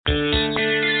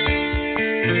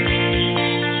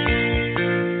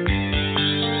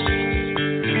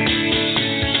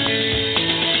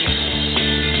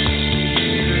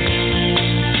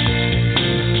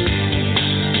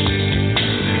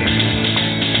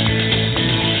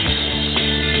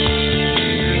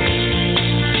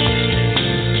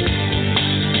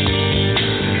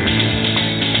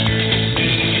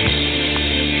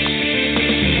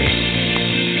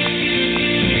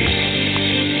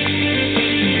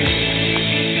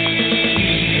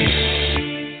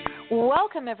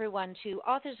everyone, to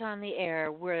Authors on the Air.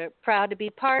 We're proud to be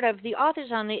part of the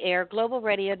Authors on the Air Global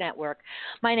Radio Network.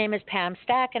 My name is Pam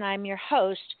Stack, and I'm your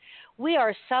host. We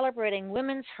are celebrating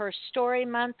Women's Herstory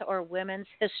Month or Women's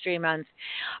History Month.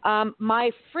 My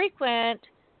frequent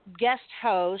guest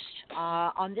host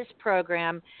on this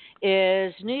program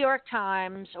is New York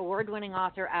Times award-winning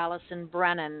author Allison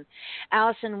Brennan.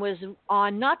 Allison was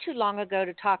on not too long ago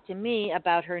to talk to me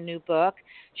about her new book.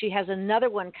 She has another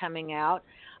one coming out.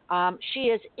 She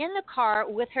is in the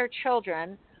car with her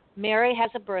children. Mary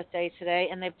has a birthday today,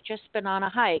 and they've just been on a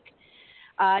hike.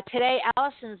 Today,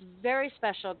 Allison's very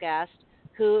special guest,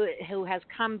 who has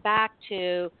come back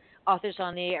to Authors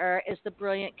on the Air, is the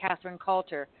brilliant Catherine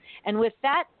Coulter. And with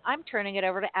that, I'm turning it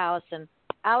over to Allison.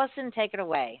 Allison, take it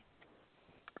away.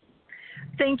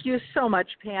 Thank you so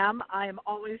much, Pam. I am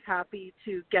always happy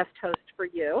to guest host for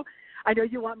you. I know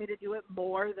you want me to do it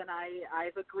more than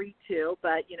I've agreed to,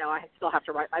 but, you know, I still have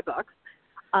to write my books.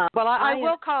 Well, I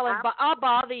will call and I'll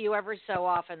bother you every so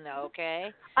often, though,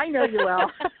 okay? I know you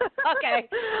will. Okay.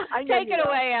 Take it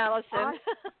away, Allison.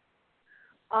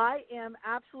 I am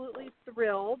absolutely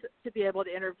thrilled to be able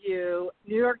to interview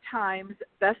New York Times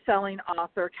bestselling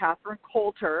author Catherine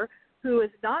Coulter, who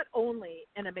is not only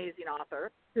an amazing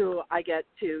author, who I get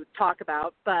to talk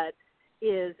about, but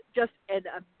is just an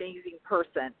amazing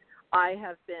person. I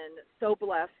have been so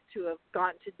blessed to have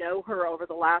gotten to know her over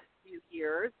the last few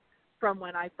years, from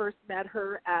when I first met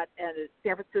her at a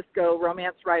San Francisco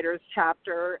Romance Writers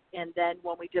chapter, and then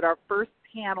when we did our first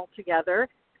panel together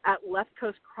at Left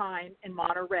Coast Crime in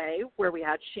Monterey, where we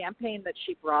had champagne that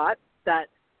she brought that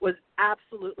was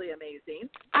absolutely amazing.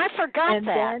 I forgot and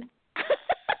that. Then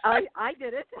I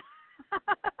did it.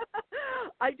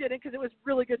 I did it because it was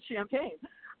really good champagne.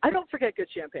 I don't forget good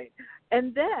champagne.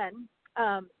 And then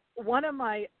I'm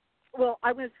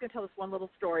just going to tell this one little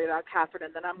story about Catherine,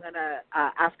 and then I'm going to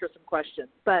ask her some questions.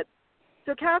 So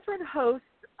Catherine hosts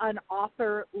an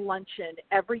author luncheon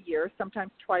every year,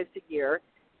 sometimes twice a year,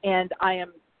 and I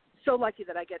am so lucky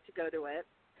that I get to go to it.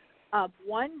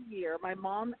 One year, my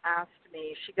mom asked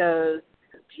me, she goes,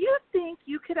 do you think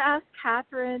you could ask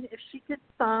Catherine if she could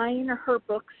sign her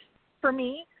books for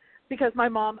me? Because my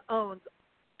mom owns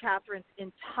Catherine's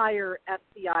entire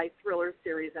FBI thriller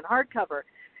series in hardcover.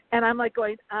 And I'm like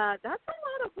going, that's a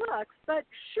lot of books, but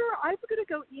sure, I was going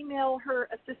to go email her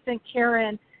assistant,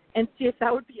 Karen, and see if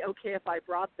that would be okay if I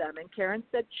brought them. And Karen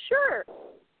said, sure.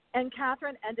 And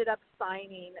Catherine ended up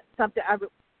signing something.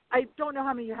 I don't know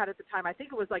how many you had at the time. I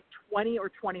think it was like 20 or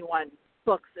 21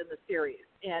 books in the series.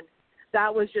 And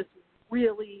that was just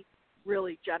really,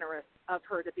 really generous of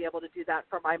her to be able to do that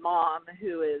for my mom,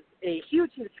 who is a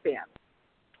huge, huge fan.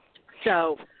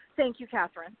 So thank you,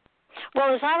 Catherine.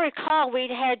 Well, as I recall, we'd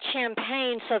had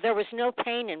champagne, so there was no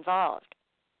pain involved.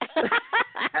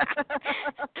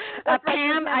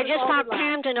 Pam, I just want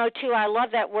Pam to know, too, I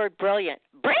love that word, brilliant.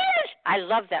 Brilliant! I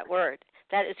love that word.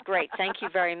 That is great. Thank you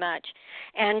very much.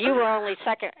 And you were only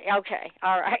second. Okay,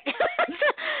 all right.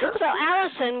 So,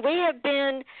 Allison, we have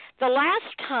been, I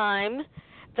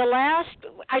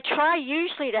try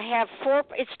usually to have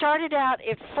it started out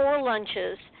at 4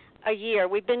 lunches a year.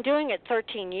 We've been doing it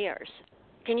 13 years.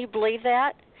 Can you believe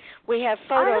that? We have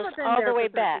photos all the way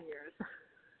back.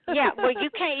 Yeah, well, you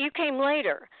came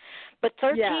later, but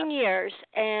 13 years,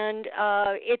 and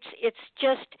it's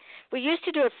just, we used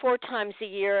to do it 4 times a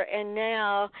year, and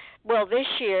now, well, this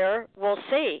year we'll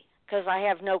see, because I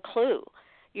have no clue.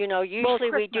 You know,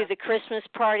 usually we do the Christmas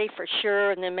party for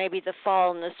sure, and then maybe the fall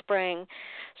and the spring.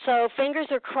 So fingers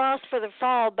are crossed for the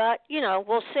fall, but you know,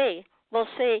 we'll see. We'll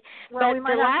see. Well, but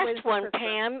the last one,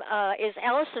 Pam, is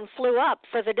Allison flew up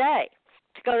for the day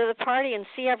to go to the party and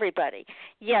see everybody.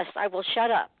 Yes, I will shut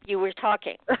up. You were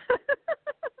talking.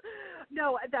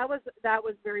 No, that was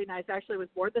very nice. Actually, it was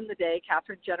more than the day.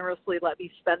 Catherine generously let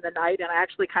me spend the night, and I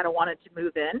actually kind of wanted to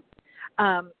move in.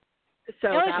 So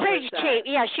it was pretty cheap.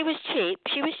 Yeah, she was cheap.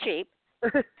 She was cheap.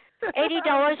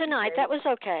 $80 a night. That was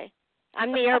okay.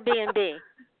 I'm the Airbnb.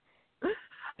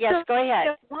 Yes, so, go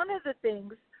ahead. One of the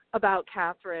things about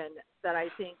Catherine that I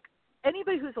think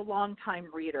anybody who's a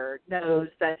longtime reader knows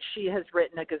that she has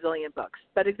written a gazillion books.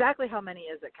 But exactly how many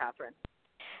is it, Catherine?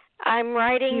 I'm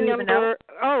writing number,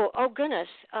 oh goodness,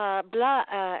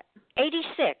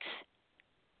 86.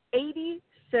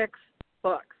 86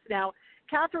 books. Now,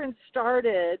 Catherine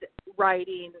started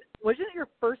writing, wasn't it your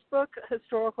first book,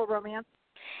 historical romance?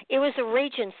 It was a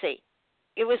Regency.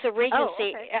 Oh,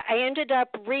 okay. I ended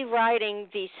up rewriting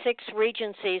the 6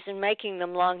 Regencies and making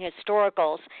them long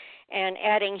historicals and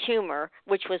adding humor,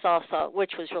 which was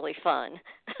really fun.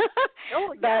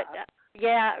 Oh,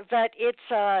 yeah. But it's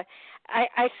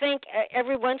I think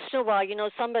every once in a while,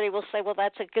 somebody will say, well,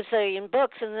 that's a gazillion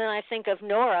books, and then I think of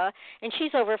Nora, and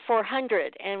she's over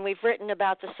 400, and we've written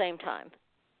about the same time.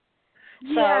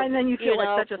 Yeah, and then you feel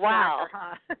like such a wow.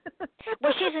 slacker, huh?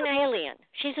 Well, she's an alien.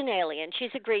 She's an alien.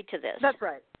 She's agreed to this. That's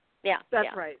right. Yeah.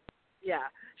 That's right. Yeah.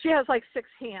 She has like 6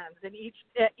 hands, and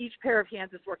each pair of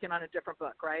hands is working on a different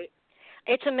book, right?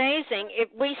 It's amazing.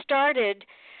 She started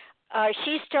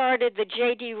the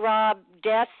J.D. Robb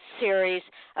Death series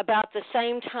about the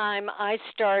same time I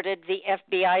started the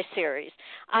FBI series.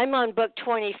 I'm on book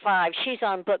 25. She's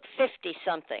on book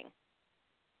 50-something.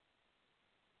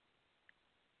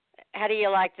 How do you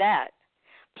like that?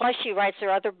 Plus, she writes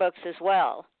her other books as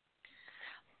well.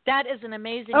 That is an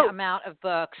amazing amount of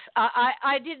books.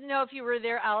 I didn't know if you were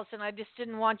there, Allison. I just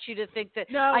didn't want you to think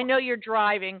that. No. I know you're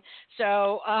driving,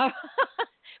 so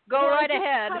go right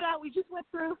ahead. Cut out. We just went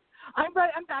through. I'm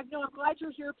back. No, I'm glad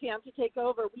you're here, Pam, to take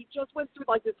over. We just went through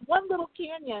like this one little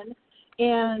canyon,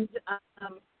 and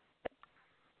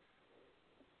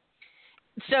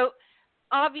so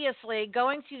obviously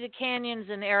going through the canyons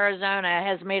in Arizona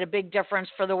has made a big difference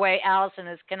for the way Allison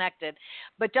is connected.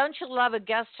 But don't you love a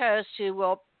guest host who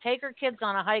will take her kids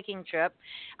on a hiking trip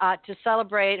to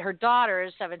celebrate her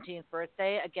daughter's 17th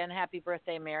birthday? Again, happy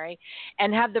birthday, Mary.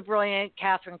 And have the brilliant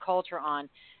Catherine Coulter on.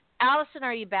 Allison,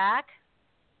 are you back?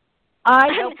 I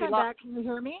hope I'm back. Can you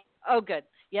hear me? Oh, good.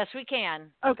 Yes, we can.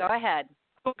 Okay. Go ahead.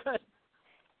 Oh, good.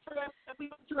 We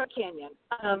went through a canyon.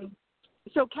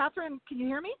 So, Catherine, can you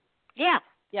hear me? Yeah.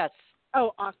 Yes.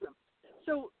 Oh, awesome.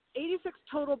 So 86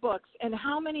 total books, and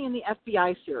how many in the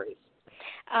FBI series?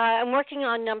 I'm working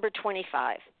on number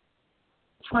 25.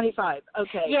 25,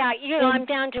 okay. Yeah, I'm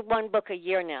down to 1 book a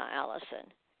year now, Allison.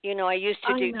 I used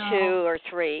to do 2 or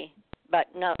 3, but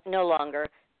no longer.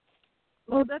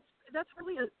 Well, that's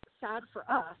really sad for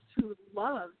us who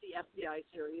love the FBI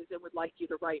series and would like you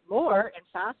to write more and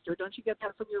faster. Don't you get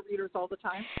that from your readers all the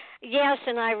time? Yes,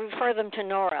 and I refer them to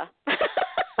Nora.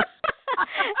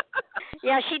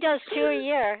 Yeah, she does 2 a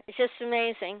year. It's just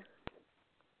amazing.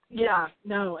 Yeah,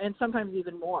 no, and sometimes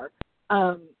even more.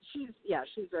 She's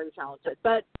very talented.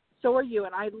 But so are you,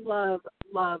 and I love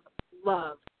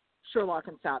Sherlock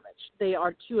and Savage. They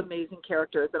are 2 amazing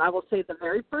characters, and I will say the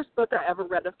very first book I ever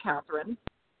read of Catherine,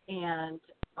 and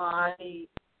I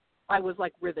was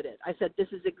like riveted. I said, this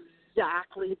is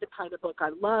exactly the kind of book I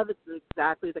love. It's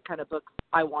exactly the kind of book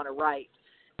I want to write.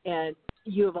 And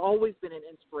you have always been an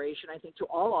inspiration, I think, to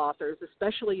all authors,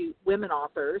 especially women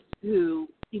authors who,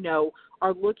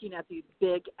 are looking at these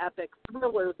big, epic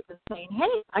thrillers and saying,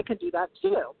 hey, I can do that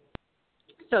too.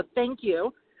 So thank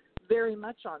you very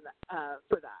much for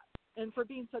that and for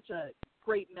being such a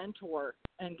great mentor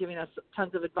and giving us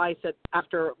tons of advice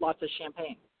after lots of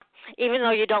champagne. Even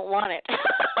though you don't want it.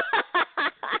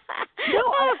 No,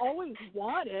 I always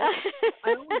want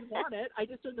it. I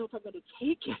just don't know if I'm going to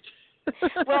take it.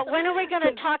 Well, when are we going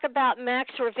to talk about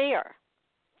Max Revere?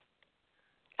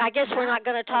 I guess we're not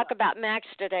going to talk about Max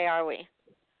today, are we?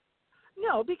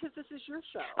 No, because this is your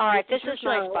show. All right, this is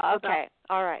my spot. Okay,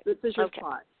 all right. This is your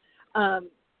spot.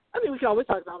 We can always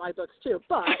talk about my books too,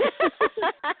 but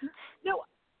no,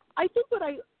 I think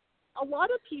a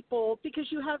lot of people, because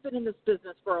you have been in this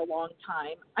business for a long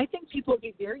time, I think people would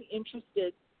be very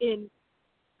interested in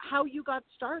how you got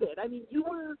started. I mean, you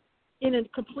were in a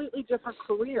completely different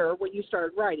career when you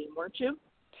started writing, weren't you?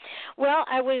 Well,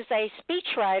 I was a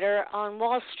speechwriter on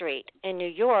Wall Street in New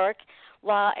York,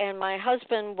 and my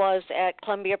husband was at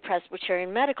Columbia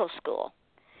Presbyterian Medical School.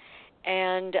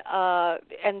 And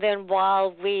then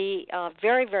while we,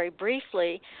 very, very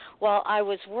briefly, while I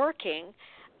was working,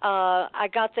 I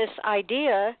got this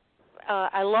idea.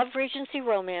 I love Regency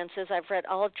romances. I've read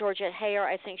all of Georgia Hare.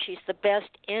 I think she's the best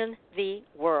in the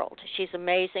world. She's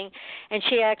amazing. And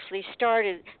she actually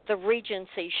started the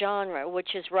Regency genre,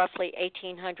 which is roughly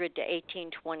 1800 to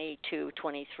 1822,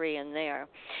 23 in there.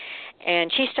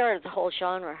 And she started the whole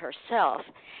genre herself.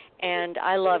 And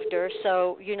I loved her.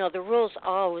 So, the rules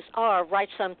always are write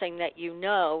something that you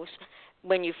know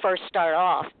when you first start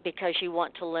off because you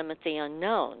want to limit the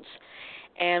unknowns.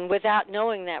 And without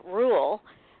knowing that rule,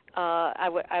 I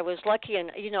was lucky,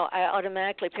 and I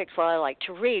automatically picked what I like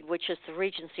to read, which is the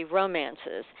Regency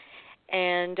romances,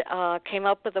 and came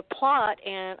up with a plot.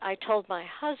 And I told my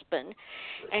husband,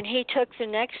 and he took the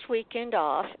next weekend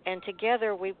off, and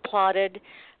together we plotted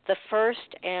the first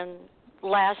and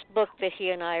last book that he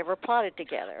and I ever plotted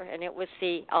together, and it was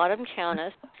The Autumn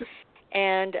Countess,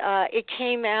 and it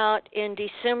came out in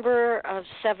December of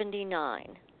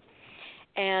 '79.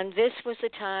 And this was the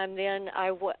time then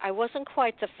I wasn't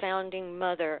quite the founding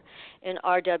mother in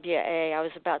RWA. I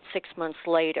was about 6 months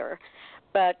later.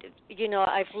 but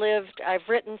I've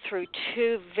written through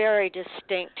two very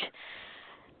distinct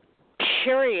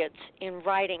periods in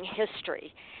writing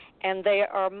history, and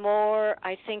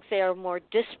I think they are more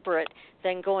disparate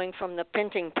than going from the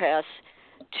printing press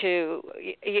to,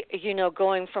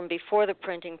 going from before the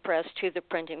printing press to the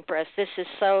printing press. This is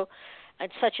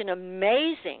such an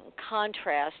amazing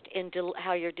contrast in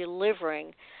how you're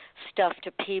delivering stuff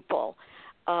to people.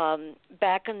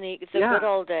 Back in the good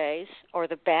old days, or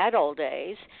the bad old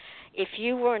days, if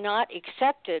you were not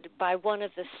accepted by one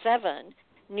of the 7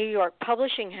 New York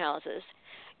publishing houses,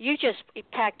 you just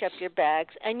packed up your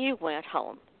bags and you went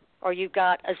home, or you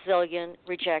got a zillion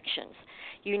rejections.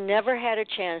 You never had a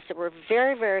chance. There were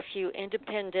very, very few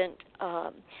independent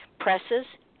presses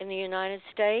in the United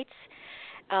States.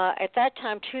 At that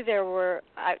time, too, there were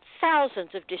thousands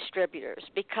of distributors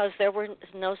because there were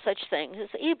no such thing as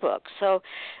ebooks. So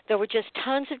there were just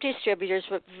tons of distributors,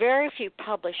 but very few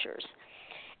publishers.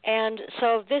 And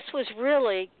so this was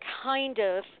really kind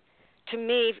of, to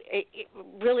me,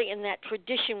 really in that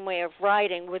tradition way of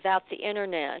writing without the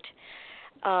Internet.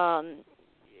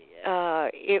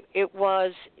 It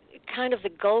was kind of the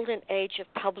golden age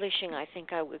of publishing, I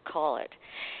think I would call it.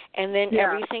 And then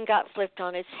everything got flipped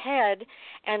on its head.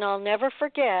 And I'll never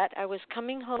forget, I was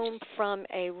coming home from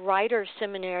a writer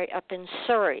seminary up in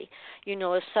Surrey,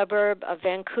 a suburb of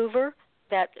Vancouver,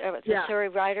 the Surrey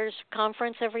Writers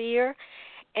Conference every year.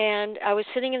 And I was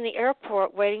sitting in the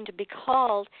airport waiting to be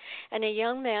called, and a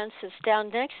young man sits down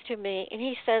next to me, and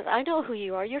he says, "I know who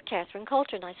you are. You're Catherine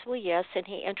Coulter." And I said, "Well, yes." And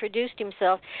he introduced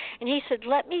himself, and he said,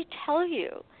 "Let me tell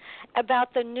you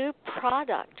about the new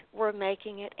product we're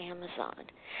making at Amazon."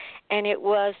 And it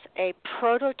was a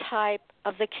prototype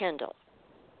of the Kindle.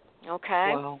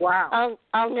 Okay? Wow.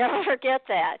 I'll never forget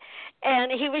that.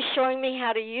 And he was showing me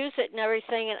how to use it and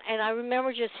everything, and I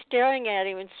remember just staring at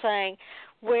him and saying,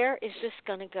 "Where is this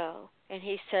going to go?" And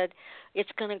he said,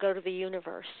 "It's going to go to the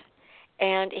universe."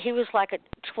 And he was like a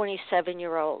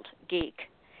 27-year-old geek.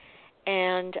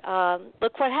 And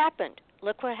look what happened.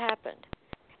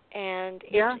 And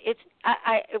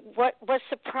what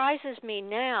surprises me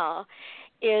now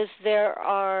is there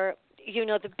are,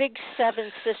 the big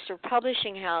 7 sister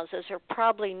publishing houses are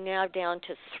probably now down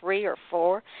to 3 or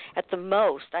 4 at the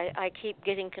most. I keep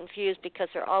getting confused because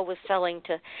they're always selling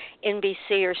to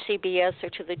NBC or CBS or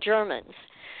to the Germans.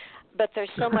 But there's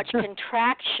so much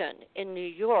contraction in New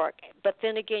York. But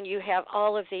then again, you have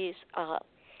all of these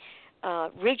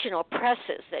regional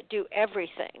presses that do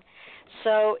everything.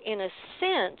 So in a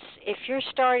sense, if you're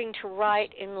starting to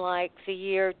write in like the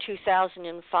year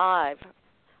 2005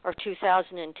 or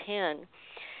 2010,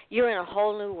 you're in a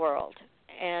whole new world,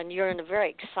 and you're in a very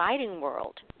exciting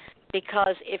world,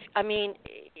 because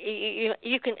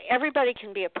everybody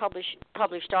can be a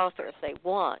published author if they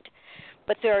want,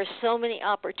 but there are so many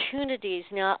opportunities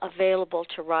now available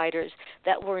to writers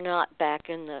that were not back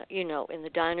in the in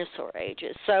the dinosaur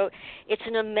ages. So it's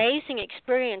an amazing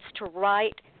experience to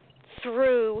write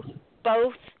through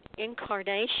both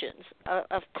incarnations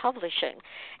of publishing.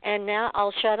 And now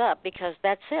I'll shut up because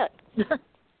that's it.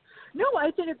 No,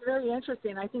 I think it's very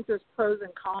interesting. I think there's pros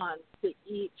and cons to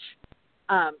each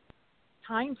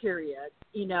time period.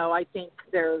 I think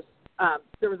there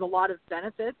was a lot of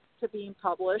benefits to being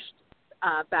published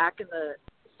back in the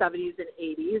 70s and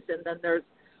 80s, and then there's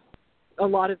a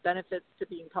lot of benefits to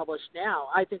being published now.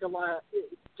 I think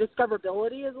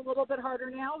discoverability is a little bit harder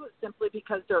now, simply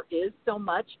because there is so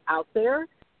much out there.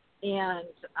 And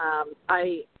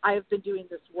I have been doing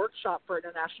this workshop for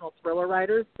international thriller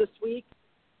writers this week,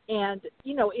 and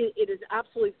it is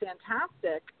absolutely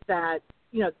fantastic that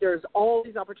there's all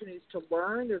these opportunities to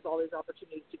learn. There's all these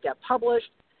opportunities to get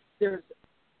published. There's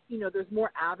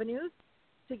more avenues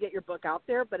to get your book out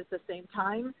there, but at the same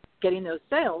time, getting those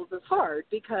sales is hard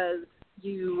because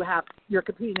you're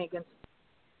competing against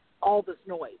all this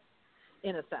noise,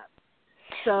 in a sense.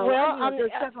 So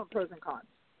there's definitely pros and cons.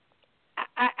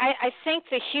 I think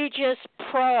the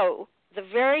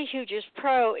very hugest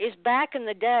pro is back in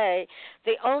the day,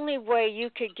 the only way you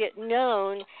could get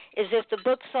known is if the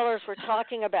booksellers were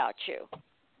talking about you,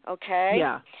 okay?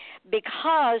 Yeah.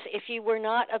 Because if you were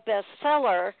not a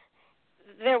bestseller,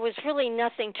 there was really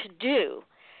nothing to do.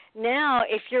 Now,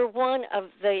 if you're one of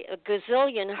the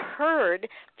gazillion herd,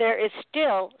 there is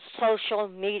still social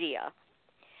media.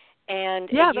 And,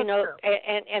 true.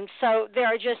 And so there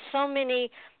are just so many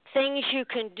things you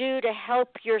can do to help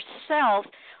yourself,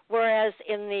 whereas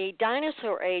in the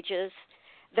dinosaur ages,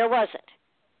 there wasn't.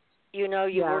 You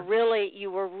were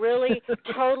really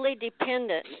totally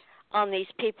dependent on these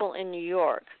people in New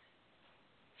York.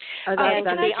 And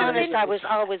to be honest, I was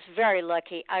always very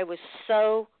lucky. I was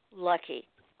so lucky.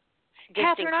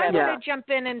 Catherine, incredible. I want to jump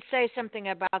in and say something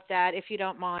about that, if you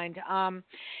don't mind.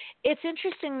 It's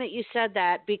interesting that you said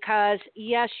that because,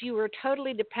 yes, you were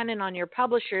totally dependent on your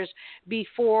publishers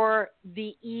before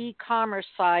the e-commerce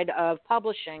side of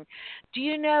publishing. Do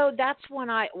you know that's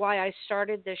why I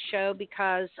started this show?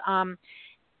 Because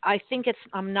I think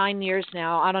I'm 9 years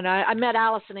now. I don't know. I met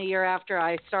Allison a year after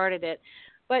I started it.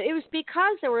 But it was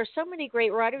because there were so many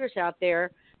great writers out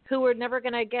there who were never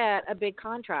going to get a big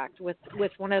contract with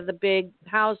one of the big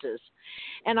houses.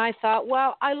 And I thought,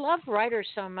 well, I love writers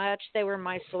so much. They were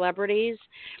my celebrities.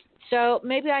 So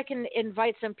maybe I can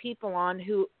invite some people on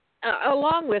who,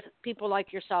 along with people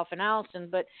like yourself and Allison,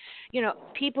 but, you know,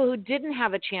 people who didn't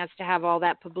have a chance to have all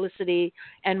that publicity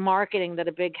and marketing that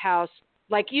a big house,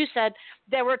 like you said,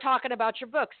 they were talking about your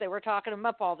books. They were talking them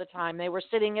up all the time. They were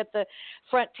sitting at the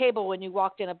front table when you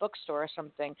walked in a bookstore or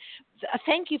something.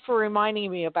 Thank you for reminding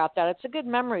me about that. It's a good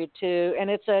memory too, and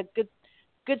it's a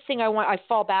good thing. I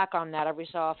fall back on that every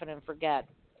so often and forget.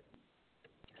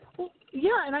 Well,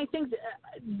 yeah, and I think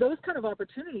those kind of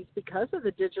opportunities, because of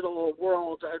the digital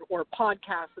world or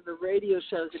podcasts and the radio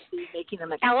shows, it's making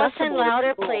them accessible. Allison,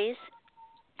 louder, please.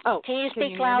 Oh, can you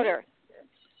speak louder?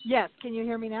 Yes. Can you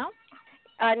hear me now?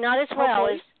 Not as well.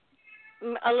 As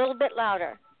a little bit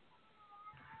louder.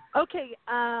 Okay.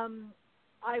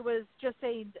 I was just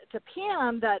saying to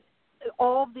Pam that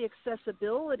all the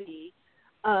accessibility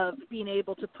of being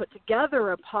able to put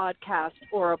together a podcast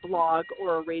or a blog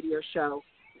or a radio show,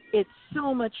 it's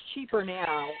so much cheaper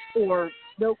now or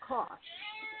no cost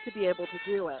to be able to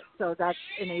do it. So that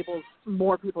enables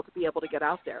more people to be able to get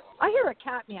out there. I hear a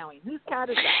cat meowing. Whose cat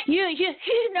is that? You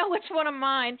know it's one of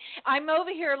mine. I'm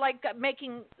over here like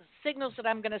making signals that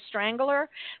I'm going to strangle her.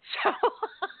 So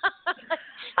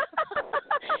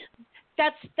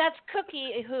that's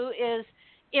Cookie, who is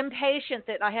impatient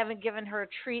that I haven't given her a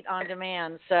treat on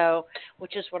demand. So,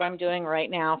 which is what I'm doing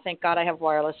right now. Thank God I have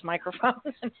wireless microphones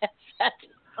and headsets.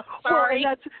 Sorry.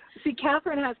 Well, see,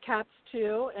 Catherine has cats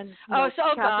too, and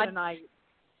Catherine God. and I.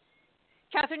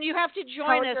 Catherine, you have to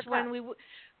join us when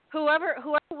whoever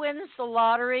wins the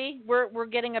lottery. We're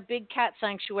getting a big cat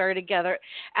sanctuary together.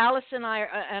 Alice and I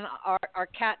are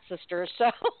cat sisters, so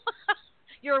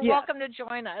you're welcome to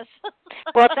join us.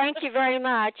 Well, thank you very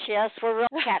much. Yes, we're real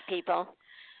cat people.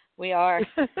 We are.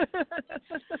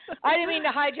 I didn't mean to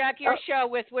hijack your show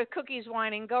with Cookies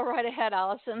whining. Go right ahead,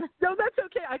 Allison. No, that's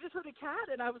okay. I just heard a cat,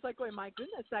 and I was like, "Oh my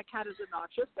goodness, that cat is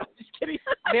obnoxious." I'm just kidding.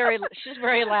 She's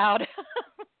very loud.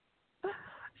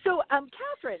 So,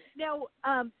 Catherine, now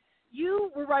you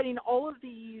were writing all of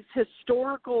these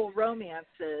historical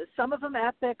romances, some of them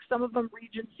epic, some of them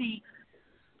Regency.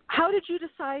 How did you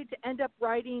decide to end up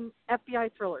writing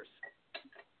FBI thrillers?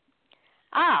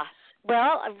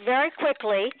 Well, very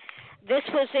quickly, this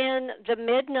was in the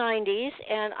mid-'90s,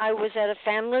 and I was at a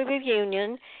family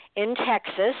reunion in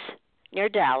Texas, near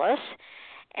Dallas,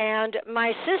 and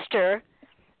my sister,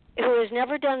 who has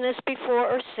never done this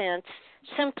before or since,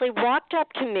 simply walked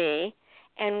up to me,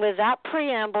 and without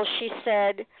preamble, she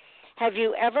said, "Have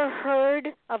you ever heard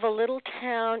of a little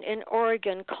town in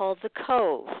Oregon called the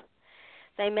Cove?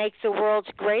 They make the world's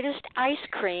greatest ice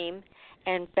cream,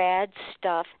 and bad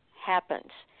stuff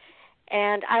happens."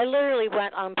 And I literally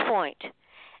went on point.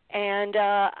 And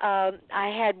I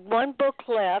had one book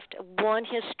left, one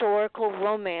historical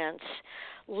romance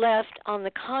left on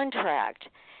the contract.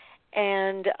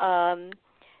 And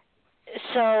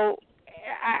so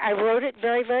I wrote it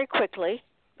very, very quickly,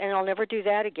 and I'll never do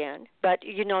that again. But,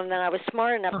 and then I was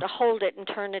smart enough to hold it and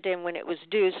turn it in when it was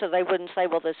due so they wouldn't say,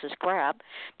 well, this is crap,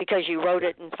 because you wrote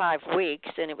it in 5 weeks,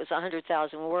 and it was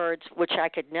 100,000 words, which I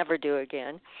could never do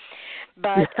again.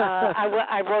 But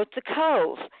I wrote The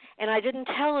Cove, and I didn't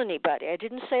tell anybody. I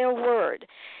didn't say a word.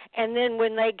 And then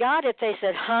when they got it, they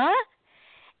said, huh?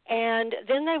 And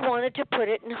then they wanted to put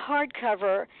it in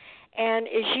hardcover. And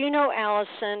as you know,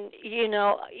 Allison,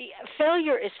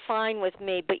 failure is fine with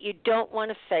me, but you don't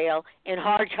want to fail in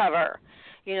hardcover.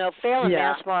 Fail in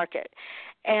mass market.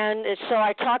 And so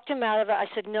I talked him out of it. I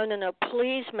said, no,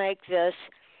 please make this,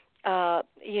 a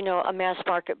mass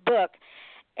market book.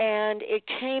 And it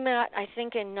came out, I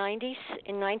think, in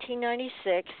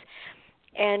 1996,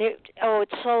 and it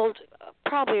sold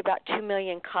probably about 2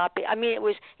 million copies. I mean, it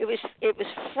was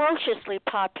ferociously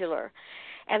popular.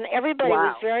 And everybody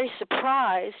was very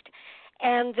surprised.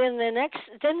 And then then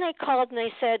they called and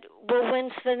they said, well,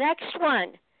 when's the next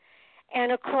one?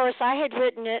 And, of course, I had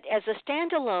written it as a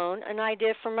standalone, an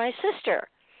idea for my sister.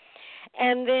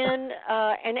 And then,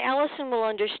 and Allison will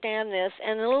understand this,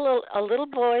 and a little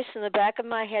voice in the back of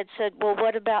my head said, well,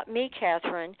 what about me,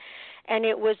 Catherine? And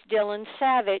it was Dylan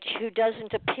Savage, who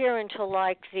doesn't appear until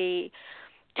like the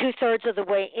 2/3 of the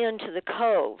way into the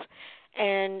Cove.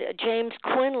 And James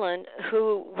Quinlan,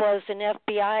 who was an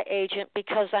FBI agent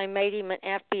because I made him an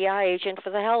FBI agent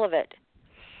for the hell of it.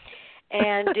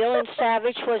 And Dylan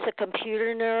Savage was a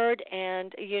computer nerd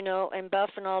and, and buff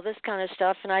and all this kind of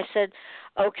stuff. And I said,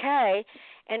 okay.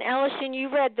 And Allison, you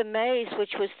read The Maze,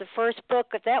 which was the first book,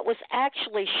 but that was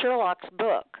actually Sherlock's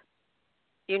book.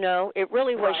 It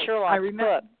really was Sherlock's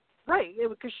book. Right,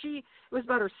 because it was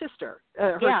about her sister,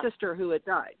 sister who had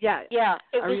died. Yeah,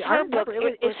 it was her book.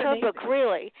 It was her book,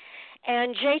 really.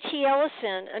 And JT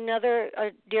Ellison, another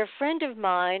dear friend of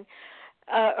mine,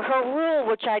 her rule,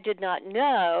 which I did not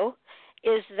know,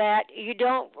 is that you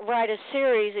don't write a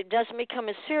series, it doesn't become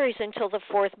a series until the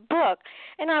 4th book.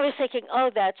 And I was thinking, oh,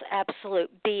 that's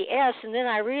absolute BS. And then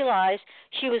I realized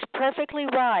she was perfectly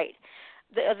right.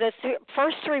 The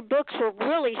first 3 books were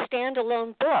really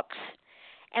standalone books.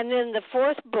 And then the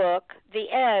 4th book, The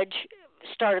Edge,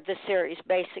 started the series,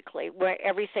 basically, where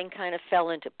everything kind of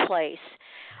fell into place.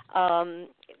 And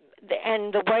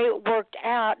the way it worked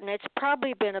out, and it's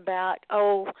probably been about,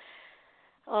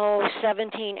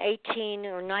 17, 18,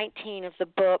 or 19 of the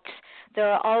books, there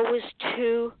are always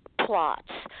 2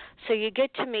 plots. So you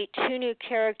get to meet 2 new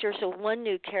characters or 1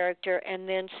 new character, and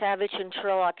then Savage and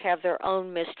Sherlock have their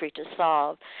own mystery to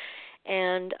solve.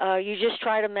 And you just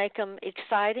try to make them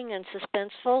exciting and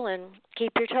suspenseful and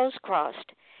keep your toes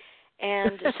crossed.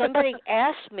 And somebody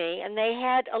asked me, and they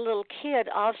had a little kid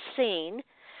off scene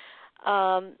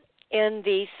in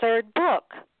the 3rd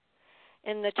book,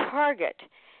 in the Target.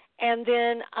 And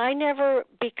then I never,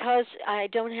 because I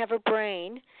don't have a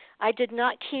brain, I did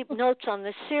not keep notes on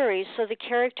the series, so the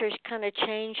characters kind of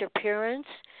change appearance.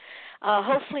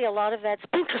 Hopefully a lot of that's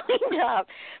been cleaned up.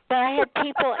 But I had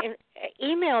people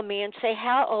email me and say,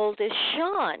 how old is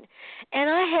Sean? And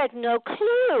I had no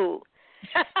clue.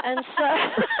 And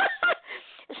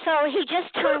so he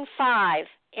just turned 5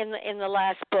 in the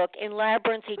last book. In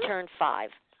Labyrinth, he turned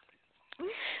 5.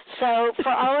 So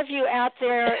for all of you out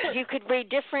there, you could read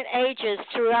different ages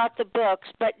throughout the books,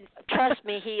 but trust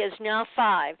me, he is now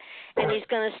 5, and he's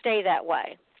going to stay that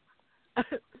way.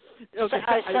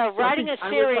 Okay. So writing a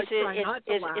series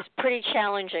is pretty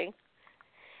challenging.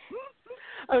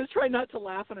 I was trying not to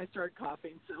laugh and I started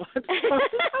coughing, so I'm sorry.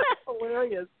 That's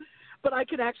hilarious. But I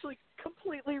can actually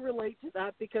completely relate to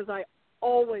that because I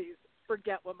always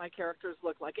forget what my characters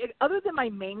look like. Other than my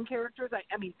main characters,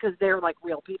 I mean, because they're like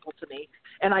real people to me,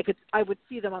 and I would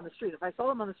see them on the street. If I saw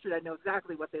them on the street, I'd know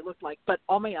exactly what they looked like. But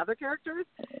all my other characters,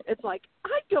 it's like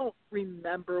I don't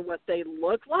remember what they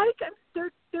look like.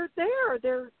 They're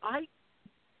there. I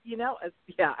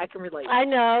can relate. I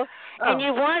know. And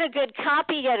you want a good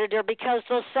copy editor because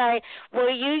they'll say, well,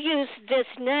 you used this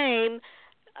name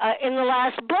in the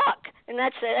last book. And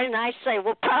that's it. And I say,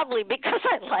 well, probably because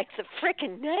I like the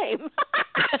frickin' name.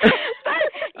 But,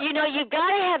 you've got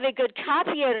to have a good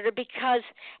copy editor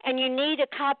and you need a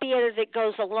copy editor that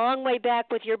goes a long way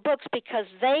back with your books because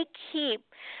they keep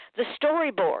the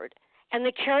storyboard and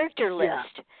the character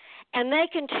list. Yeah. And they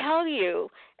can tell you,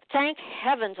 thank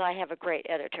heavens I have a great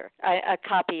editor, a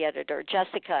copy editor,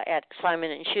 Jessica at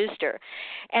Simon & Schuster.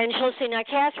 And she'll say, now,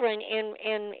 Catherine, in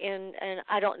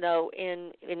I don't know,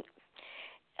 in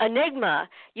Enigma,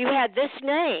 you had this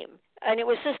name, and it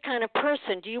was this kind of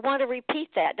person. Do you want to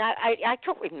repeat that? Now, I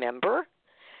don't remember,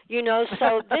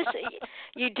 so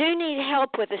you do need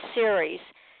help with a series.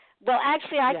 Well,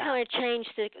 actually, I kind of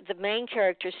changed the main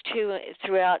characters, too,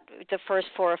 throughout the first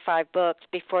 4 or 5 books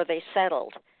before they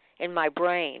settled in my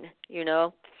brain,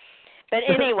 But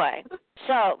anyway,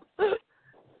 so.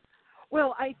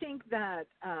 Well, I think that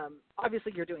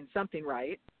obviously you're doing something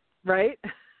right?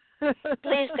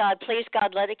 Please, God,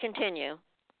 let it continue.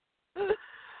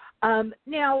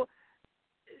 Now,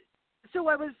 so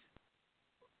when I was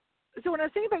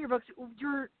thinking about your books,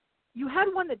 you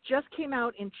had one that just came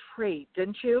out in trade,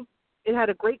 didn't you? It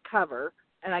had a great cover,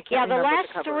 and I can't remember the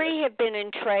cover. The last 3 have been in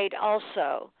trade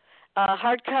also.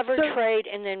 Hardcover, trade,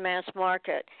 and then mass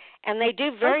market. And they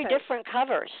do very different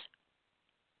covers.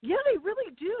 Yeah, they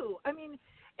really do. I mean,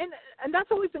 and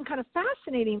that's always been kind of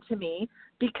fascinating to me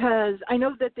because I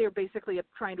know that they're basically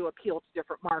trying to appeal to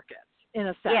different markets in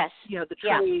a sense. Yes.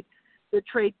 The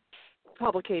trade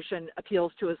publication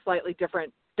appeals to a slightly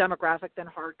different demographic than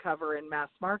hardcover and mass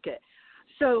market.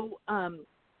 So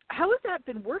how has that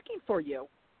been working for you?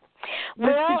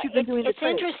 Well, it's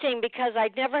interesting because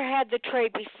I'd never had the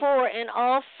trade before, and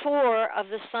all 4 of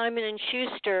the Simon &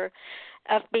 Schuster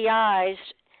FBIs,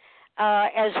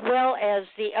 as well as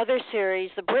the other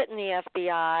series, the Brittany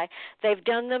FBI, they've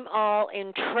done them all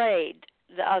in trade,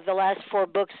 the last 4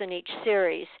 books in each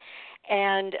series.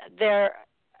 And they're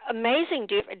amazing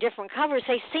different covers.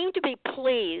 They seem to be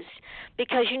pleased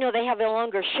because, they have a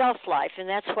longer shelf life, and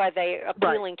that's why they're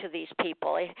appealing to these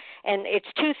people. And it's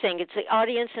two things. It's the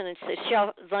audience and it's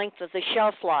the length of the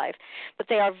shelf life. But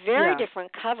they are very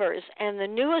different covers. And the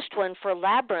newest one for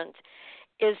Labyrinth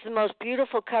is the most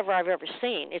beautiful cover I've ever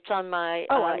seen. It's on my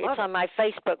on my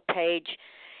Facebook page,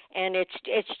 and it's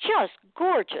just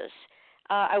gorgeous.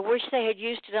 I wish they had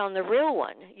used it on the real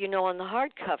one, on the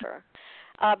hardcover.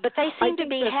 But they seem to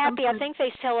be happy. I think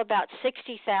they sell about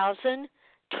 60,000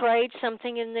 trades,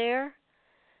 something in there.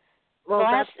 Well,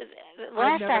 last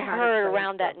I heard,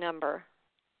 around that number.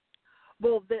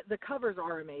 Well, the covers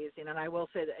are amazing, and I will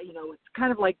say that, it's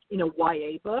kind of like,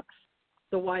 YA books.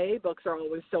 The YA books are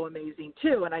always so amazing,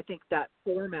 too, and I think that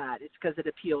format is because it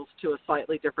appeals to a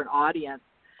slightly different audience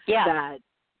that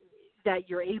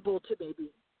you're able to maybe,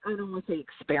 I don't want to say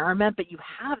experiment, but you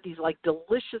have these, like,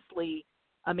 deliciously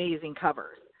amazing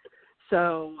covers.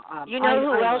 So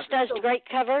who else does great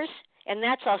covers? And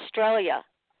that's Australia.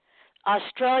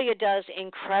 Australia does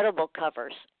incredible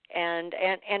covers. And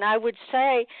I would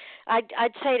say,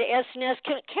 I'd say to SNS,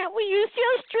 can't we use the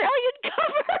Australian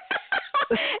cover?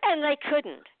 And they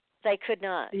couldn't. They could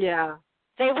not. Yeah.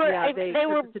 They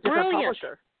were brilliant.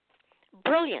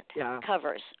 Brilliant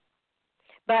covers.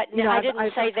 But I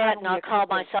didn't say that, and I'll call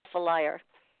myself a liar.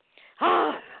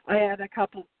 I had a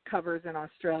couple covers in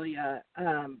Australia,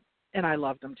 and I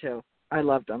loved them too. I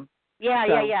loved them.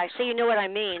 Yeah. So you know what I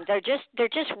mean. They're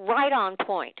just right on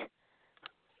point.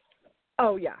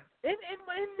 Oh yeah, and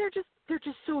they're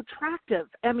just so attractive.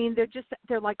 I mean,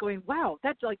 they're like going, wow,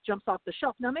 that like jumps off the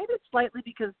shelf. Now maybe it's slightly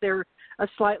because they're a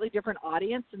slightly different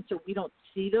audience, and so we don't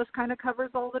see those kind of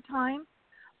covers all the time.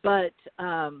 But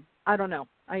I don't know.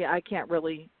 I can't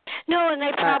really. No, and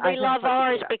they probably love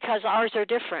ours because ours are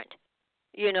different.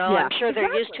 I'm sure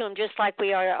they're used to them just like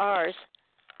we are to ours.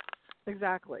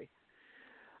 Exactly.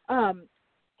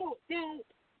 So now,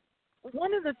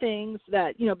 one of the things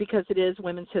that, because it is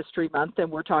Women's History Month and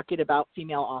we're talking about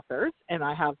female authors, and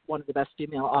I have one of the best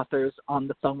female authors on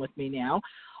the phone with me now,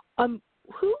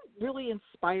 who really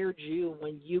inspired you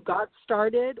when you got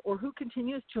started, or who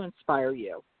continues to inspire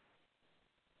you?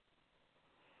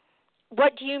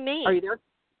 What do you mean? Are you there?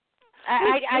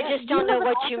 I just don't know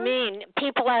what you mean.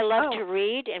 People I love to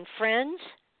read and friends?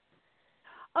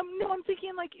 No, I'm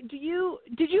thinking like, did you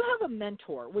have a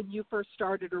mentor when you first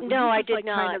started, or were no, you I just, did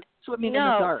not. Kind of swimming in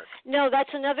the dark? No, that's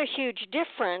another huge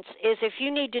difference. Is if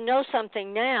you need to know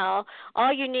something now,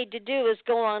 all you need to do is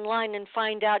go online and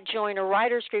find out, join a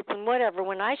writers group and whatever.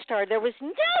 When I started, there was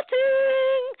nothing.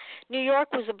 New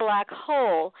York was a black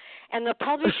hole, and the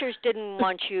publishers didn't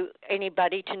want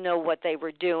anybody to know what they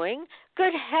were doing.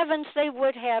 Good heavens, they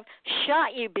would have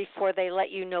shot you before they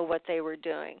let you know what they were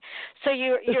doing. So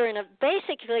you're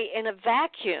basically in a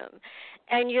vacuum,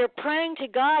 and you're praying to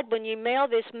God when you mail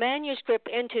this manuscript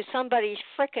into somebody's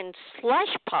frickin'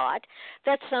 slush pot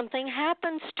that something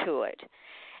happens to it.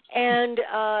 And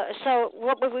so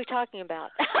what were we talking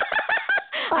about?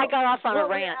 I got off on a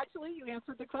rant. Actually, you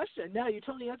answered the question. No, you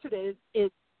totally answered it.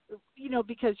 It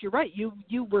because you're right.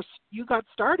 You got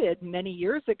started many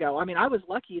years ago. I mean, I was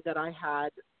lucky that I had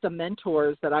some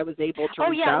mentors that I was able to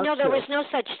reach out to. There was no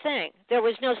such thing. There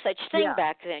was no such thing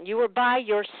back then. You were by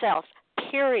yourself,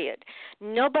 period.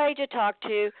 Nobody to talk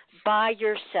to, by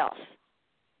yourself.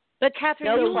 But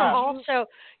Catherine,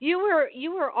 you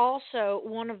were also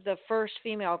one of the first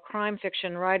female crime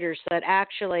fiction writers that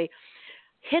actually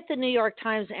hit the New York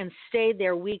Times and stayed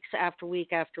there weeks after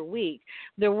week after week.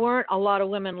 There weren't a lot of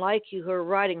women like you who were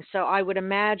writing, so I would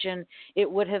imagine it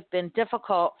would have been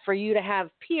difficult for you to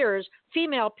have peers,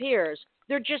 female peers.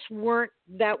 There just weren't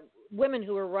that women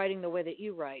who were writing the way that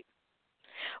you write.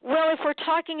 Well, if we're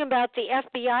talking about the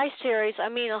FBI series, I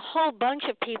mean, a whole bunch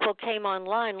of people came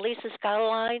online. Lisa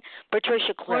Scottoline,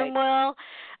 Patricia Cornwell,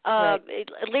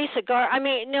 Lisa Gar. I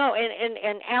mean, no,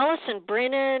 and Allison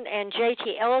Brennan and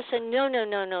JT Ellison.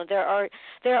 No.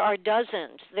 There are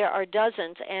dozens.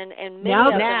 And many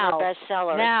of them are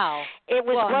bestsellers. Now it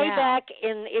was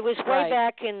way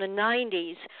back in the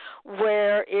 90s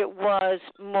where it was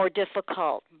more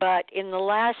difficult. But in the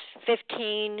last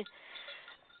 15.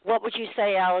 What would you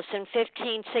say, Allison,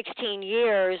 15, 16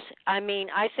 years, I mean,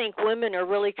 I think women are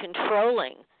really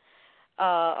controlling,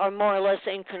 or more or less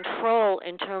in control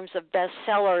in terms of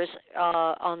bestsellers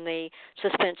on the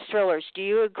suspense thrillers. Do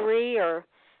you agree? Or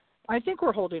I think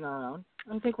we're holding our own.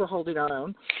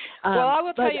 Well, I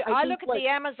will tell you, I look at the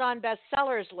Amazon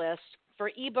bestsellers list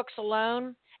for ebooks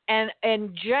alone, and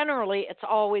generally it's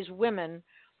always women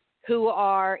who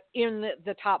are in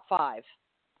the top 5.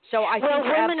 So I think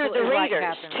you're women are the absolutely right,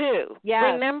 readers Catherine. too. Yes,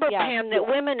 Remember, yes, Pam, that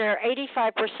women are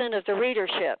 85% of the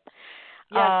readership.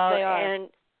 Yes, they are. And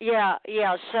yeah.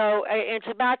 So it's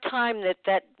about time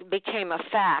that became a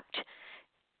fact.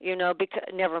 You know, because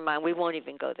never mind, we won't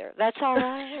even go there. That's all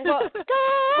right.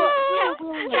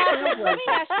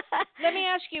 Let me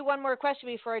ask you one more question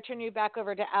before I turn you back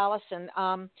over to Allison.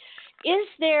 Is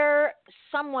there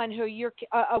someone who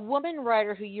a woman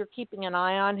writer who you're keeping an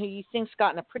eye on, who you think's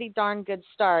gotten a pretty darn good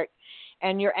start,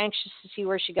 and you're anxious to see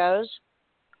where she goes?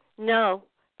 No,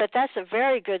 but that's a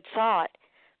very good thought.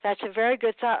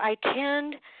 I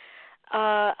tend.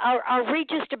 I'll read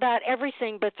just about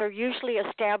everything, but they're usually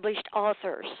established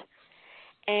authors.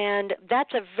 And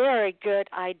that's a very good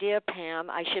idea, Pam.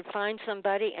 I should find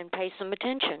somebody and pay some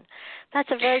attention.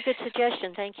 That's a very good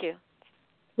suggestion. Thank you.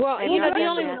 Well, the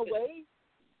only way.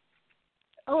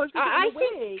 I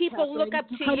think people Catherine, look up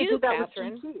to you,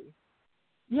 Catherine.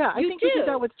 Yeah, I think you did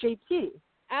that with JT.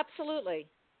 Absolutely.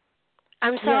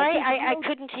 I'm sorry, I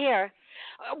couldn't hear.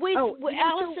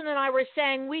 Allison and I were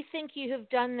saying we think you have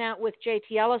done that with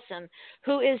JT Ellison,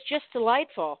 who is just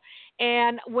delightful.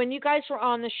 And when you guys were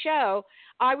on the show,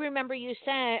 I remember you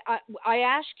saying, I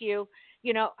asked you,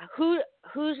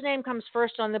 whose name comes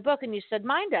first on the book, and you said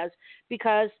mine does,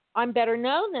 because I'm better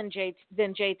known than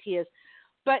JT is.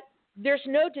 But there's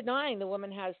no denying the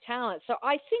woman has talent. So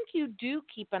I think you do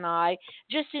keep an eye,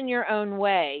 just in your own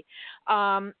way,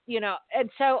 and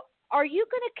so. Are you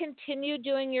going to continue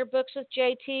doing your books with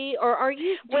JT, or are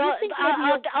you?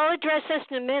 I'll address this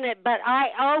in a minute, but I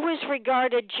always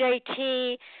regarded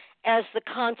JT as the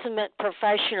consummate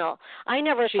professional. I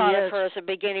never thought of her as a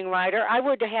beginning writer. I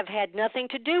would have had nothing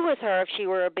to do with her if she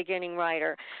were a beginning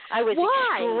writer. I was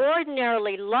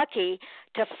extraordinarily lucky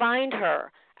to find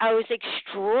her. I was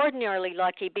extraordinarily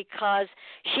lucky because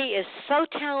she is so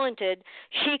talented.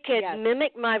 She could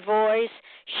mimic my voice.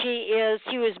 She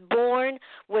was born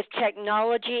with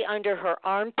technology under her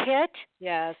armpit.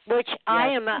 Yes. Which I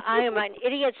am an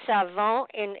idiot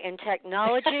savant in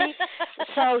technology.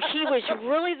 So she was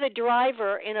really the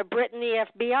driver in a Brit and the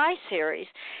FBI series.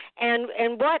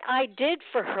 And what I did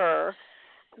for her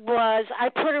was I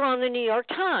put her on the New York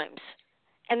Times.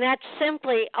 And that's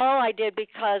simply all I did,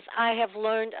 because I have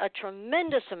learned a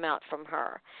tremendous amount from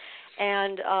her.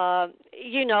 And,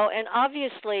 and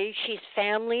obviously she's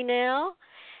family now.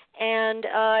 And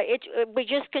we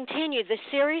just continue. The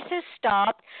series has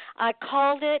stopped. I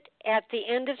called it at the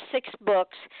end of 6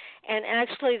 books. And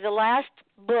actually the last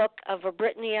book of a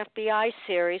Brit and the FBI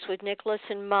series with Nicholas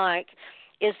and Mike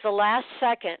is the last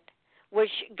second,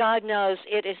 which God knows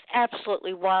it is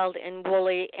absolutely wild and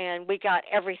woolly, and we got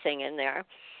everything in there.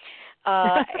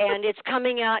 And it's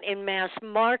coming out in mass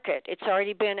market. It's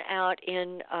already been out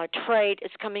in trade.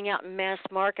 It's coming out in mass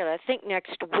market, I think,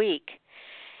 next week.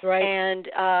 Right. And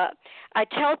I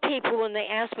tell people when they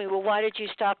ask me, well, why did you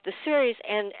stop the series?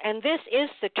 And this is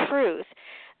the truth,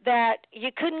 that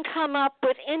you couldn't come up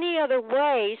with any other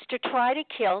ways to try to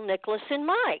kill Nicholas and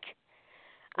Mike.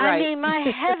 Right. I mean,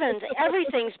 my heavens,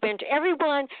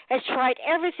 everyone has tried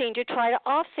everything to try to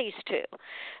off these two.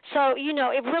 So,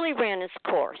 it really ran its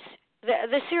course.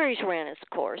 The series ran its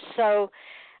course. So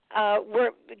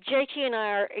JT and I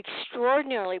are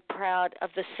extraordinarily proud of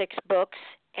the 6 books,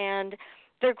 and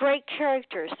they're great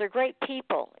characters. They're great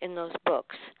people in those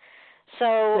books. So,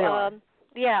 I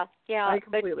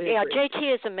completely agree.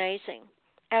 JT is amazing.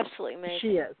 Absolutely amazing. She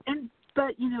is.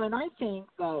 But I think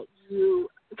that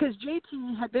because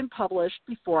JT had been published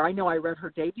before. I know I read her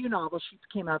debut novel. She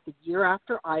came out the year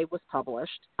after I was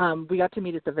published. We got to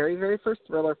meet at the very, very first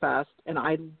Thriller Fest, and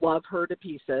I love her to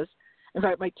pieces. In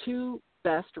fact, my 2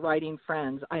 best writing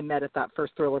friends I met at that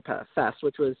first Thriller Fest,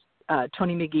 which was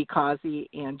Tony McGee Causey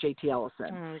and JT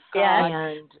Ellison.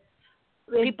 And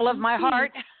people of my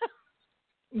heart.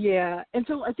 Yeah, and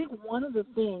so I think one of the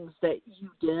things that you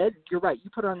did, you're right, you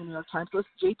put her on the New York Times list.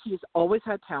 JT has always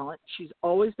had talent. She's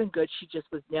always been good. She just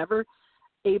was never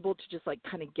able to just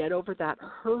kind of get over that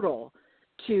hurdle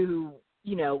to,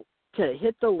 to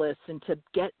hit the list and to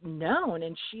get known.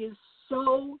 And she is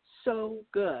so, so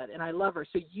good, and I love her.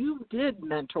 So you did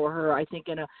mentor her, I think,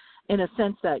 in a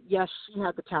sense that, yes, she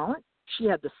had the talent, she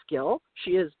had the skill,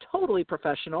 she is totally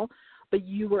professional, but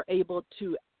you were able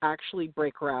to actually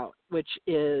break her out, which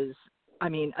is,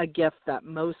 a gift that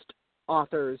most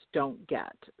authors don't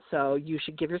get. So you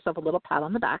should give yourself a little pat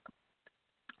on the back,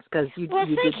 because you. Well,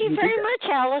 thank you very much,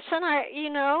 Allison.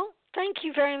 Thank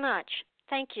you very much.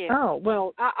 Thank you. Oh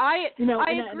well, I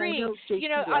agree.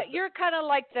 You're kind of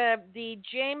like the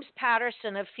James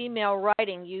Patterson of female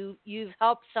writing. You've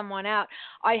helped someone out.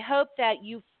 I hope that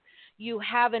you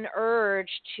have an urge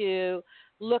to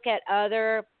look at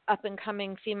other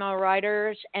up-and-coming female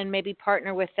writers and maybe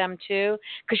partner with them too?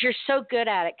 Because you're so good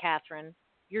at it, Catherine.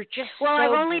 You're just well, so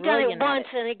I've only done it once,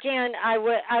 it. and again, I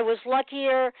was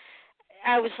luckier.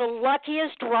 I was the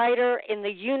luckiest writer in the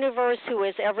universe who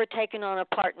has ever taken on a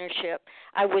partnership.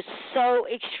 I was so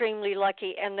extremely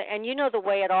lucky, and you know the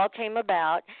way it all came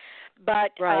about.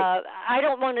 But right. I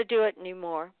don't want to do it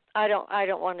anymore. I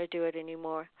don't want to do it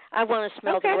anymore. I want to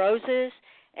smell the roses,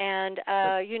 and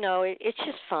it's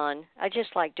just fun. I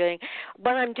just like doing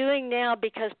what I'm doing now,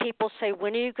 because people say,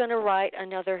 when are you going to write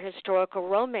another historical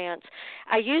romance?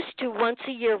 I used to once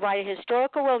a year write a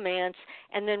historical romance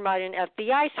and then write an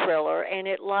FBI thriller, and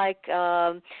it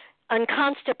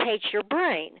unconstipates your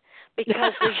brain,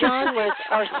 because the genres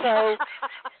are so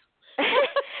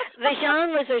the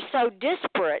genres are so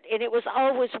disparate, and it was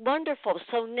always wonderful.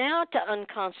 So now, to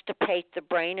unconstipate the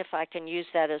brain, if I can use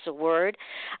that as a word,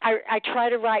 I try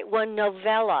to write one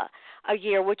novella a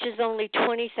year, which is only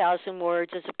 20,000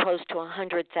 words as opposed to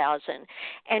 100,000.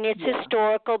 And it's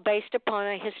historical, based upon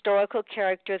a historical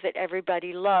character that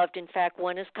everybody loved. In fact,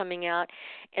 one is coming out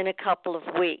in a couple of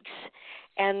weeks.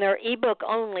 And they're ebook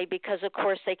only because, of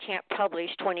course, they can't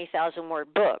publish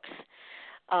 20,000-word books.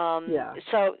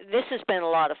 So this has been a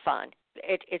lot of fun.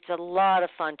 It's a lot of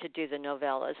fun to do the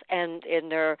novellas, and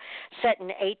they're set in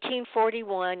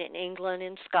 1841 in England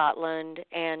and Scotland,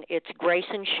 and it's Grace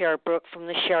and Sherbrooke from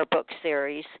the Sherbrooke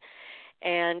series,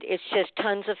 and it's just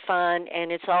tons of fun,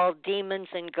 and it's all demons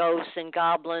and ghosts and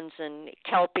goblins and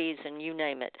kelpies and you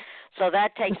name it. So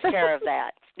that takes care of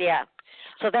that. Yeah.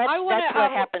 So that's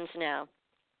what happens now.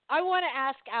 I want to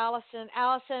ask Allison.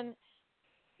 Allison,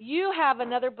 you have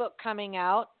another book coming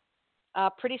out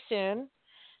pretty soon.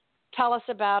 Tell us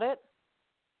about it.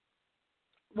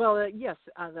 Well, yes,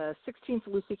 the 16th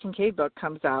Lucy Kincaid book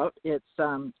comes out. It's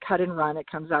Cut and Run. It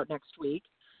comes out next week.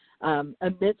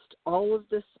 Amidst all of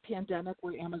this pandemic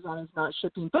where Amazon is not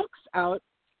shipping books out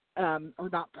or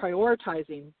not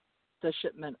prioritizing the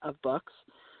shipment of books.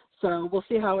 So we'll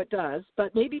see how it does.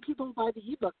 But maybe people buy the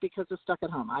ebook because they're stuck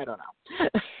at home. I don't know.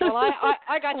 Well,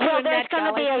 I got you. Well, there's going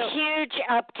to be a huge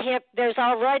uptick. There's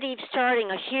already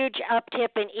starting a huge uptick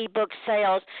in ebook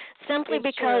sales, simply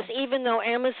because even though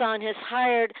Amazon has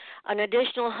hired an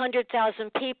additional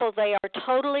 100,000 people, they are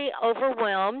totally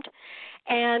overwhelmed.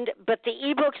 But the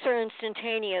ebooks are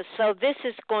instantaneous, so this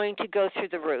is going to go through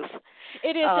the roof.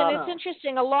 It is, and it's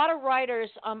interesting. A lot of writers,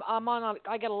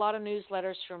 I get a lot of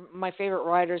newsletters from my favorite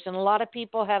writers, and a lot of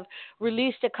people have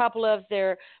released a couple of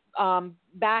their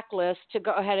backlists to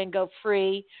go ahead and go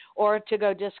free or to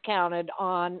go discounted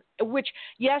on, which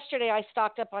yesterday I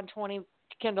stocked up on 20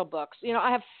 Kindle books. You know, I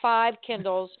have 5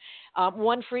 Kindles,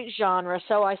 one for each genre,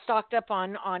 so I stocked up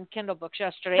on Kindle books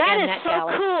yesterday. That is so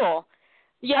cool.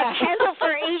 Yeah. A Kindle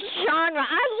for each genre.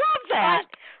 I love that.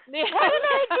 What an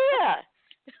idea.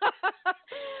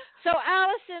 So,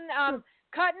 Allison,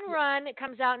 Cut and Run, it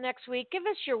comes out next week. Give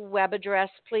us your web address,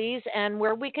 please, and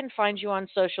where we can find you on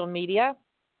social media.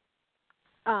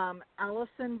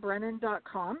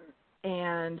 AllisonBrennan.com,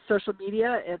 and social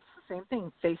media, it's the same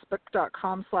thing,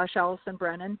 Facebook.com/Allison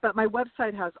Brennan. But my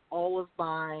website has all of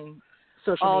my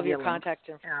social all media of your links. contact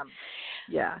info.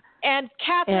 Yeah. And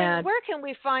Catherine, where can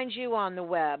we find you on the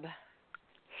web?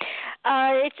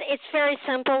 It's very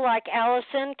simple, like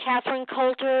Allison,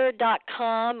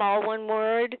 CatherineCoulter.com, all one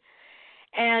word,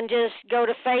 and just go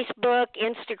to Facebook,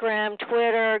 Instagram,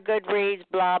 Twitter, Goodreads,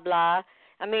 blah blah.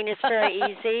 I mean, it's very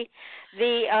easy.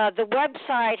 The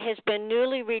website has been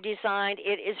newly redesigned.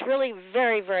 It is really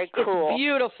very, very cool. It's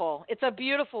beautiful. It's a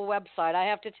beautiful website, I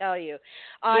have to tell you.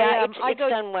 It's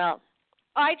done well.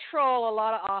 I troll a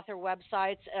lot of author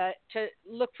websites to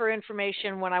look for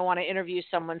information when I want to interview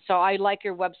someone. So I like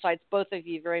your websites, both of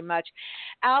you, very much.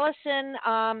 Allison,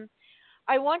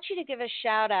 I want you to give a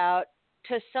shout out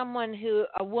to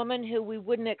a woman who we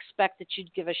wouldn't expect that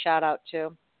you'd give a shout out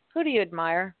to. Who do you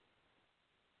admire?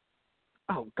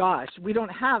 Oh gosh, we don't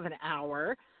have an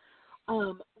hour.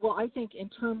 Well, I think in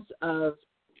terms of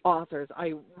authors,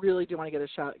 I really do want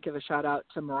to give a shout out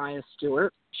to Mariah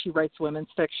Stewart. She writes women's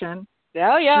fiction.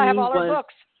 Oh, yeah, I have all her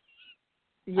books.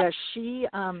 Yeah, she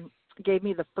gave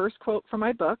me the first quote for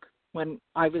my book when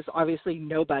I was obviously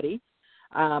nobody.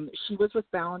 She was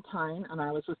with Ballantine, and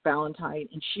I was with Ballantine,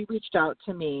 and she reached out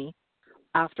to me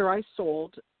after I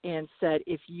sold and said,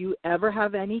 if you ever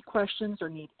have any questions or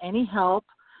need any help,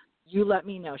 you let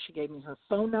me know. She gave me her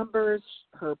phone numbers,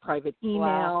 her private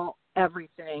email,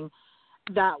 everything.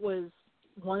 That was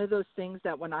one of those things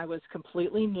that when I was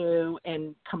completely new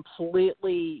and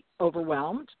completely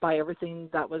overwhelmed by everything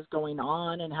that was going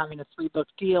on and having a 3-book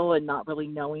deal and not really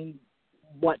knowing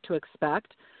what to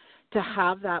expect, to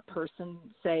have that person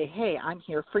say, hey, I'm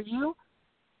here for you.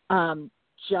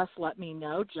 Just let me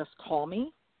know. Just call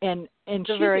me. And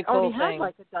she already has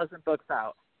like a dozen books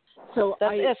out. So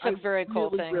it's a very cool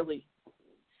really, thing. Really,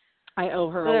 I owe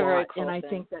her a lot. Cool and I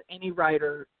think that any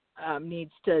writer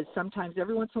needs to sometimes,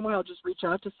 every once in a while, just reach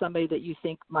out to somebody that you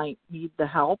think might need the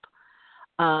help,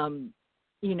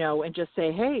 and just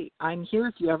say, hey, I'm here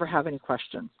if you ever have any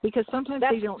questions. Because sometimes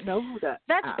they don't know who to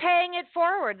ask. Paying it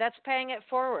forward.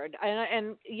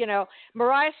 And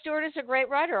Mariah Stewart is a great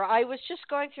writer. I was just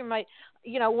going through my,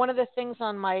 one of the things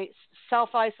on my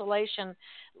self-isolation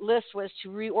list was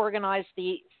to reorganize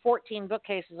the 14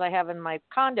 bookcases I have in my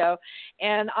condo.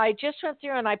 And I just went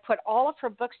through and I put all of her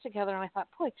books together, and I thought,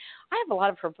 boy, I have a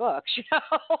lot of her books,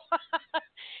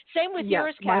 Same with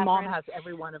yours, Catherine. My mom has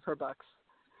every one of her books.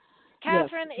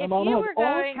 Catherine, yes, if you were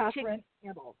going Catherine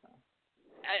and Allison.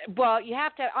 Well, you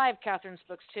have to. I have Catherine's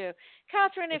books too.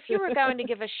 Catherine, if you were going to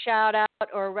give a shout out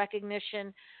or a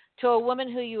recognition to a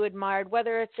woman who you admired,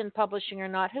 whether it's in publishing or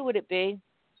not, who would it be?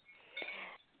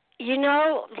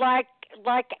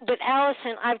 Like with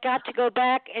Allison, I've got to go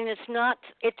back, and it's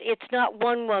not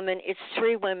one woman. It's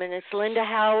three women. It's Linda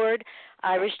Howard,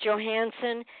 Iris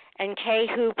Johansson, and Kay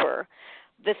Hooper.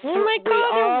 Oh my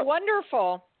God, they're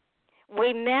wonderful.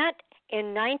 We met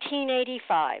in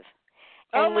 1985,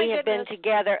 and we have been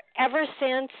together ever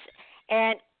since,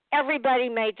 and everybody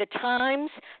made the times,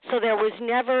 so there was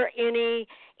never any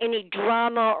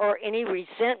drama or any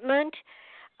resentment.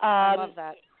 I love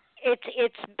that.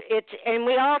 It's and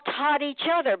we all taught each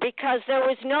other because there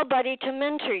was nobody to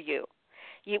mentor you.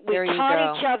 We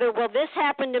taught each other, well, this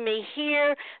happened to me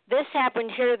here, this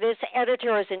happened here, this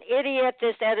editor is an idiot,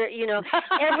 this editor,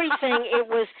 everything. It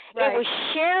was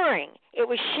sharing. It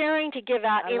was sharing to give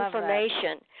out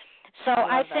information. So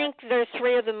I think they're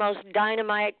three of the most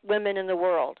dynamite women in the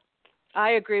world.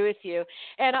 I agree with you.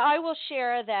 And I will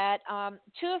share that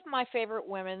two of my favorite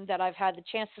women that I've had the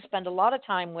chance to spend a lot of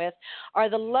time with are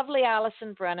the lovely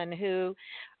Allison Brennan, who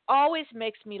always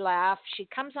makes me laugh. She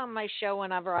comes on my show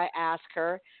whenever I ask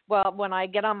her. Well, when I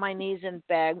get on my knees and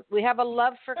beg. We have a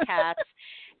love for cats.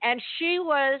 And she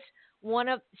was when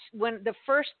the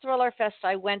first Thriller Fest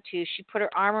I went to, she put her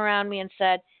arm around me and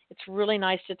said, it's really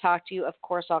nice to talk to you. Of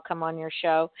course, I'll come on your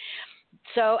show.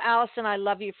 So, Allison, I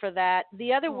love you for that.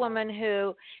 The other woman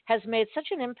who has made such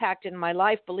an impact in my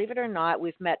life, believe it or not,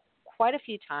 we've met quite a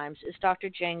few times, is Dr.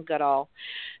 Jane Goodall,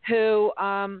 who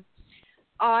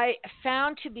I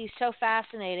found to be so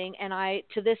fascinating, and I,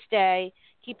 to this day,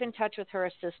 keep in touch with her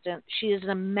assistant. She is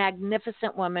a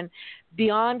magnificent woman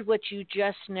beyond what you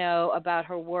just know about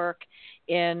her work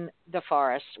in the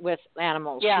forest with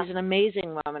animals. Yeah. She's an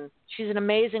amazing woman.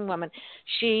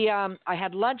 She, I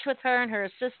had lunch with her and her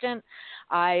assistant.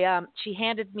 She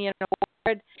handed me an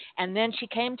award, and then she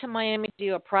came to Miami to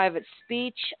do a private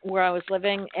speech where I was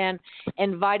living and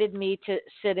invited me to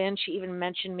sit in. She even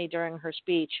mentioned me during her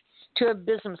speech to a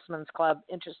businessman's club,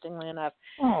 interestingly enough.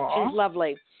 Aww. She's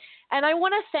lovely. And I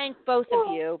want to thank both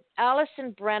of you,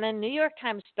 Allison Brennan, New York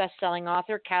Times bestselling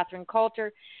author, Catherine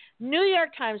Coulter, New York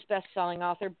Times bestselling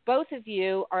author. Both of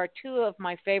you are two of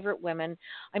my favorite women.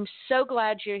 I'm so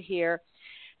glad you're here.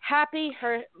 Happy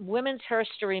Women's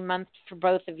Herstory Month for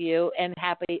both of you, and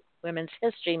happy Women's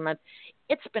History Month.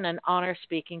 It's been an honor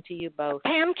speaking to you both.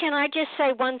 Pam, can I just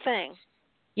say one thing?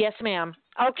 Yes, ma'am.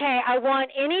 Okay, I want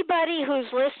anybody who's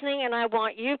listening, and I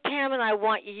want you, Pam, and I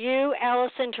want you,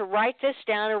 Allison, to write this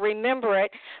down and remember it.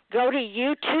 Go to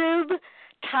YouTube,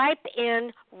 type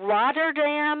in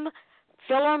Rotterdam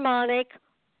Philharmonic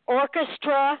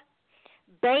Orchestra,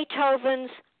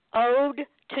 Beethoven's Ode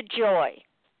to Joy.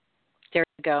 There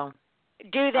you go.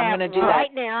 Do that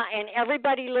right now, and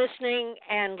everybody listening,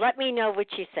 and let me know what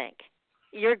you think.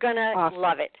 You're going to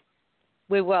love it.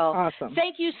 We will. Awesome.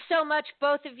 Thank you so much,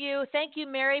 both of you. Thank you,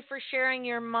 Mary, for sharing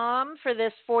your mom for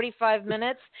this 45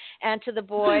 minutes, and to the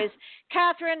boys.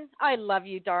 Catherine, I love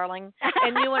you, darling,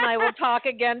 and you and I will talk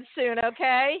again soon,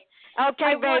 okay?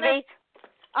 Okay, baby.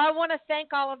 I want to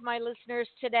thank all of my listeners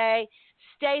today.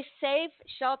 Stay safe,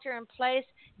 shelter in place,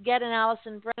 get an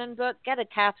Allison Brennan book, get a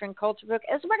Catherine Coulter book.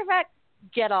 As a matter of fact,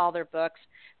 get all their books.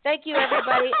 Thank you,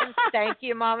 everybody, and thank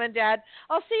you, Mom and Dad.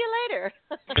 I'll see you later.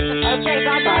 Okay,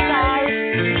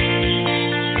 bye-bye, guys.